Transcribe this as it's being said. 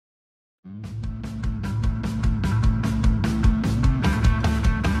Chuck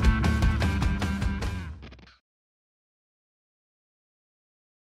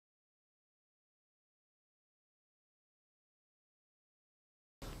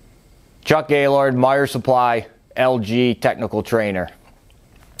Gaylord, Meier Supply, LG Technical Trainer.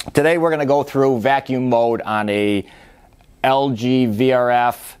 Today we're going to go through vacuum mode on a LG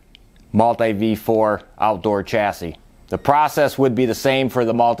VRF Multi V4 outdoor chassis. The process would be the same for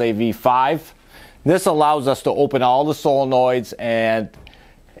the Multi V5. This allows us to open all the solenoids and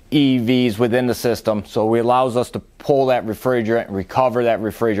EVs within the system, so it allows us to pull that refrigerant and recover that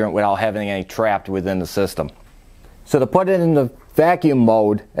refrigerant without having any trapped within the system. So to put it in the vacuum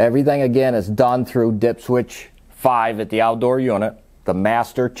mode, everything again is done through dip switch 5 at the outdoor unit, the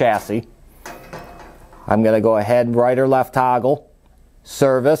master chassis. I'm going to go ahead, right or left toggle,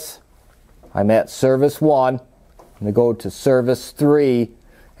 service. I'm at service 1. I'm going to go to service 3,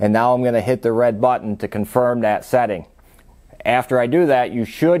 and now I'm going to hit the red button to confirm that setting. After I do that, you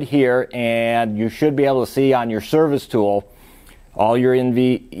should hear and you should be able to see on your service tool all your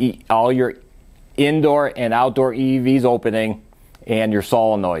indoor and outdoor EVs opening and your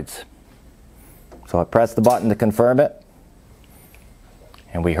solenoids. So I press the button to confirm it,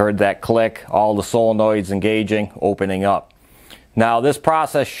 and we heard that click, all the solenoids engaging, opening up. Now this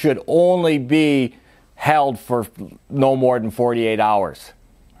process should only be held for no more than 48 hours.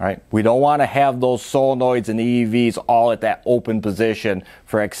 Right? We don't want to have those solenoids and EVs all at that open position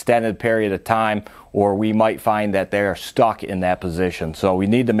for an extended period of time, or we might find that they're stuck in that position. So we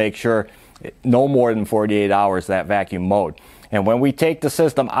need to make sure no more than 48 hours that vacuum mode. And when we take the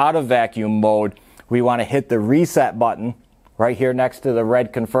system out of vacuum mode, we want to hit the reset button right here next to the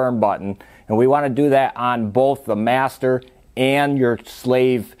red confirm button, and we want to do that on both the master and your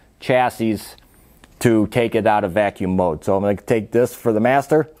slave chassis to take it out of vacuum mode. So I'm going to take this for the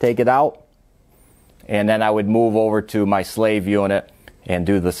master, take it out, and then I would move over to my slave unit and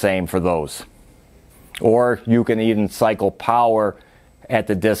do the same for those. Or you can even cycle power at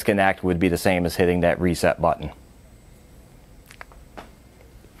the disconnect, would be the same as hitting that reset button.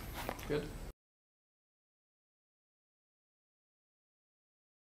 Good.